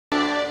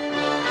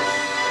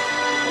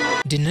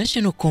The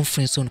National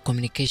Conference on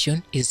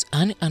Communication is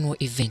an annual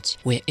event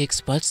where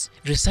experts,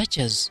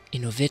 researchers,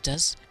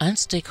 innovators, and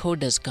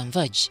stakeholders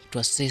converge to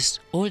assess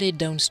or lay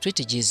down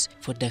strategies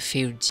for the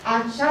field.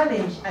 Our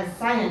challenge as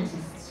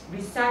scientists,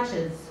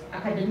 researchers,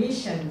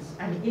 academicians,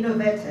 and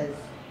innovators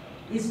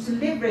is to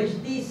leverage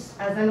this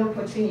as an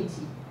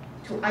opportunity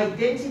to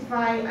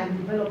identify and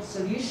develop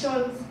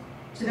solutions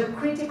to the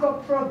critical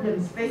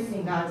problems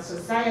facing our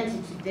society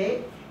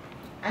today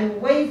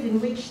and ways in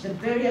which the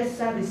various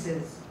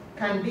services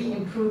can be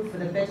improved for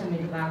the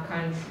betterment of our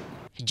country.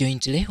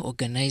 Jointly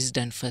organized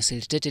and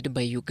facilitated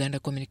by Uganda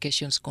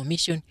Communications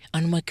Commission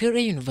and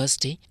Makerere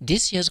University,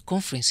 this year's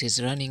conference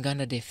is running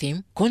under the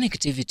theme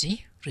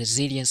Connectivity,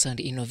 Resilience and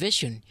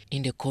Innovation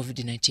in the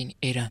COVID-19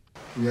 era.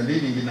 We are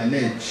living in an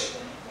age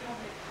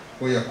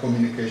where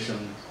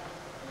communication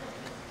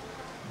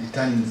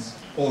determines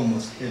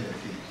almost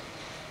everything.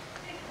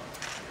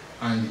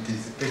 And it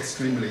is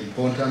extremely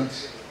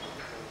important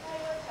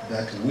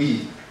that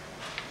we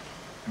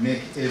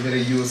make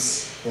every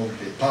use of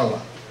the power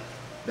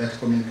that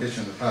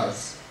communication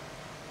has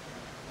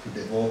to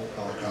develop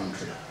our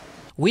country.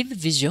 With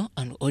visual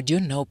and audio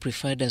now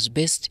preferred as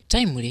best,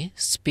 timely,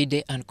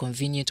 speedy and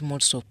convenient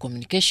modes of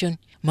communication,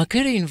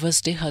 Makerere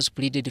University has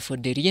pleaded for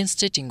the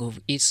reinstating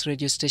of its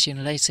radio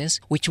station license,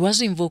 which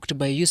was invoked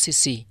by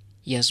UCC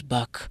years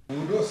back. We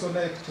would also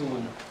like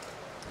to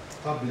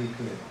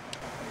publicly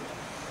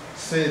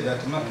say that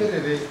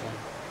Makerere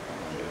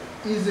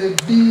is a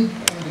big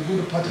and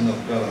good partner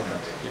of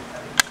government.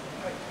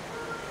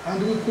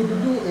 And we could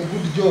do a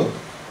good job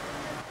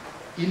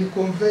in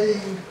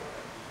conveying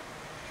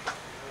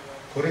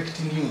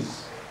correct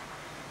news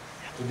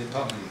to the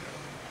public.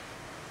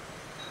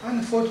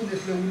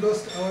 Unfortunately, we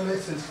lost our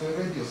license for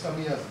radio some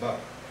years back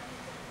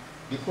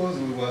because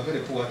we were very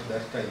poor at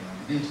that time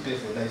and didn't pay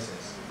for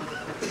license.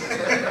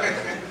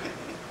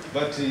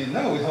 But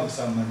now we have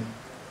some money.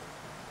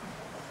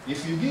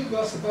 If you give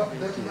us back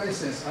that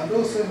license and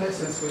also a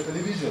license for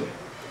television,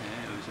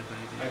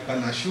 I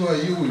can assure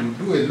you we will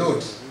do a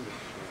lot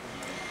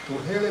to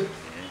help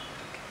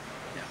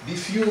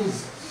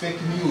diffuse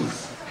fake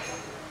news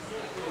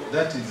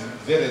that is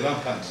very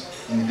rampant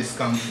in this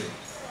country.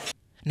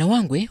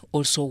 Nawangwe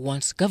also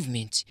wants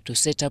government to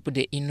set up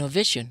the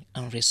Innovation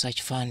and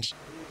Research Fund.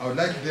 I would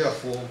like,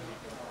 therefore,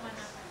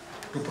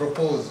 to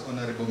propose,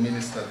 Honorable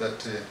Minister,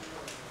 that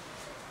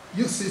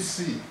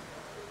UCC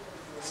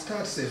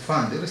starts a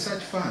fund, a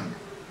research fund,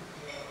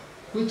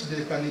 which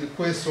they can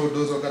request all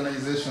those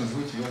organizations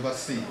which you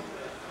oversee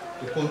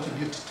to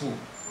contribute to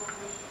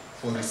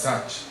for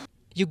research.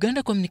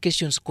 Uganda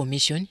Communications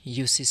Commission,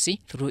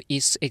 UCC, through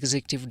its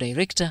Executive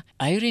Director,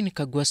 Irene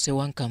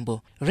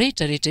Kagwase-Wankambo,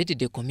 reiterated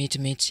the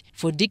commitment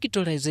for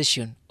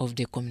digitalization of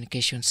the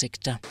communication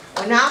sector.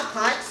 On our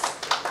part,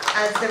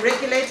 as the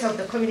regulator of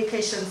the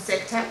communication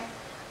sector,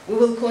 we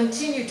will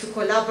continue to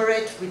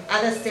collaborate with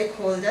other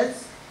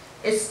stakeholders,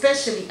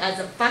 especially as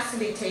a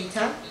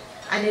facilitator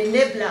and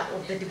enabler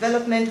of the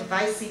development of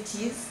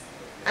ICTs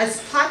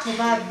as part of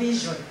our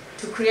vision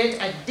to create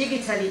a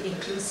digitally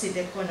inclusive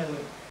economy.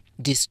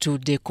 This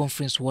two-day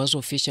conference was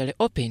officially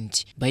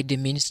opened by the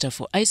Minister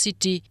for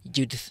ICT,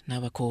 Judith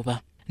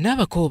Nabakoba.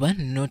 Nabakoba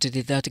noted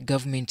that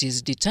government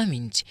is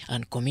determined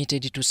and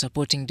committed to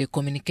supporting the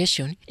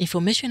communication,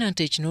 information and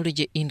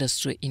technology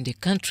industry in the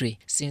country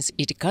since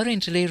it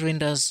currently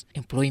renders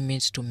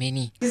employment to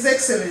many. His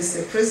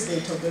Excellency, the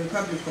President of the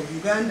Republic of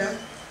Uganda,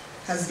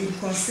 has been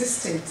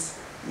consistent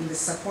in the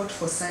support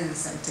for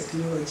science and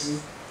technology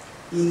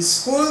in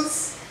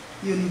schools,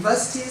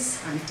 universities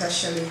and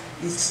tertiary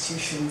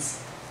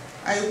institutions.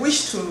 I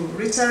wish to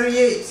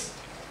reiterate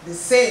the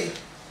same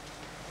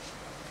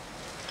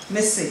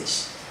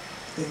message.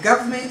 The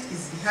government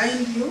is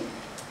behind you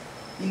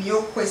in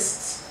your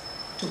quest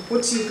to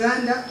put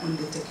Uganda on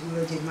the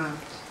technology map.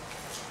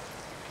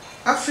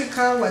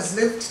 Africa was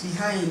left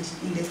behind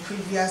in the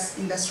previous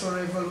industrial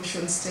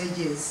revolution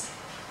stages.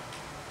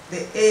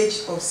 The age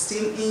of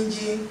steam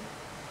engine,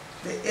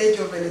 the age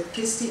of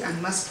electricity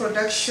and mass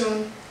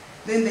production,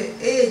 then the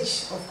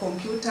age of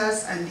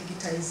computers and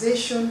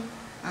digitization,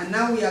 and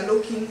now we are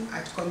looking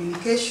at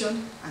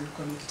communication and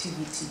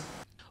connectivity.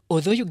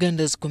 Although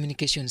Uganda's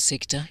communication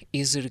sector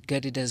is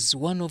regarded as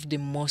one of the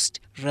most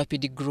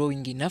rapidly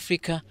growing in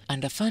Africa,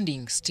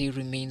 underfunding still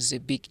remains a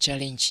big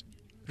challenge.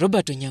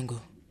 Robert Onyango,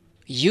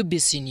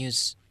 UBC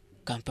News,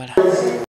 Kampala.